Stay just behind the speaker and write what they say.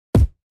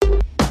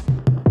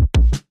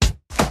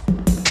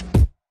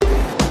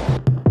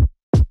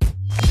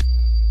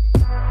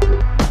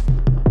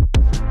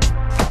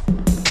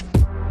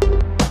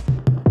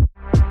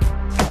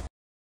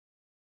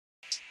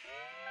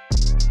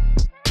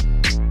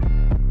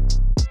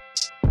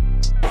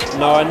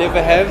No, I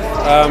never have.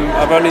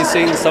 I've only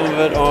seen some of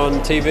it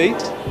on TV,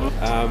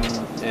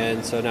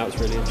 and so now it's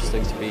really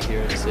interesting to be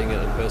here and seeing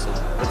it in person.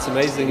 It's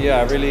amazing, yeah,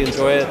 I really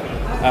enjoy it.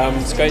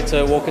 It's great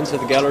to walk into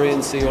the gallery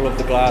and see all of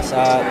the glass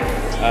art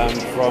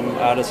from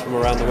artists from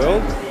around the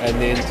world,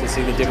 and then to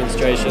see the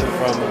demonstration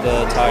from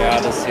the Thai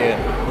artists here.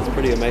 It's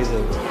pretty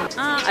amazing.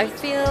 I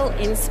feel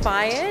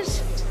inspired.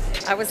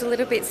 I was a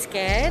little bit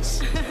scared.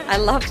 I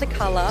love the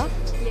colour.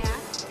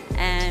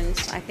 And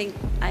I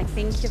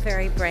think you're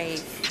very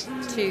brave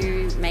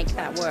to make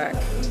that work.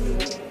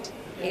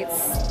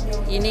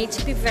 You need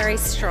to be very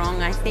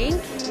strong, I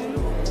think.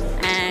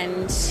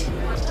 And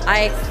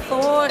I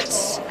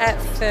thought at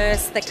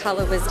first the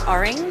colour was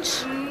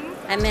orange,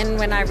 and then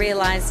when I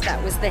realised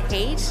that was the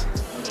heat,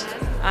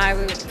 I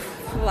was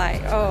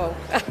like, oh.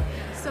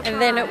 And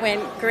then it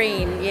went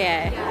green.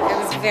 Yeah,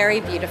 it was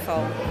very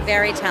beautiful,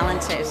 very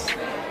talented.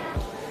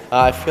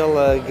 I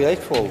feel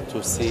grateful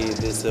to see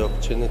this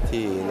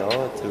opportunity,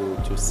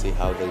 to see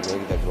how they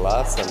make the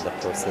glass and the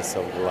process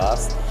of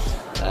glass.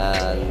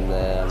 And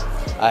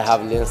I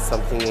have learned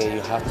something,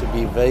 you have to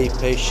be very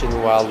patient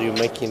while you're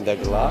making the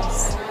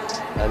glass.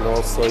 And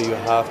also you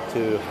have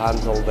to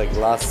handle the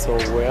glass so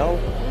well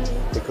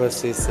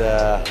because it's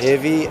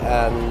heavy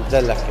and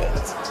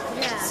delicate.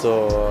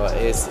 So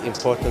it's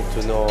important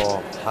to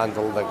know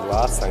handle the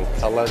glass and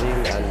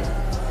coloring and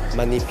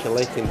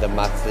manipulating the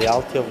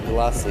materiality of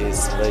glass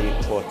is very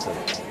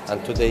important,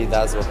 and today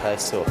that's what I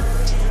saw.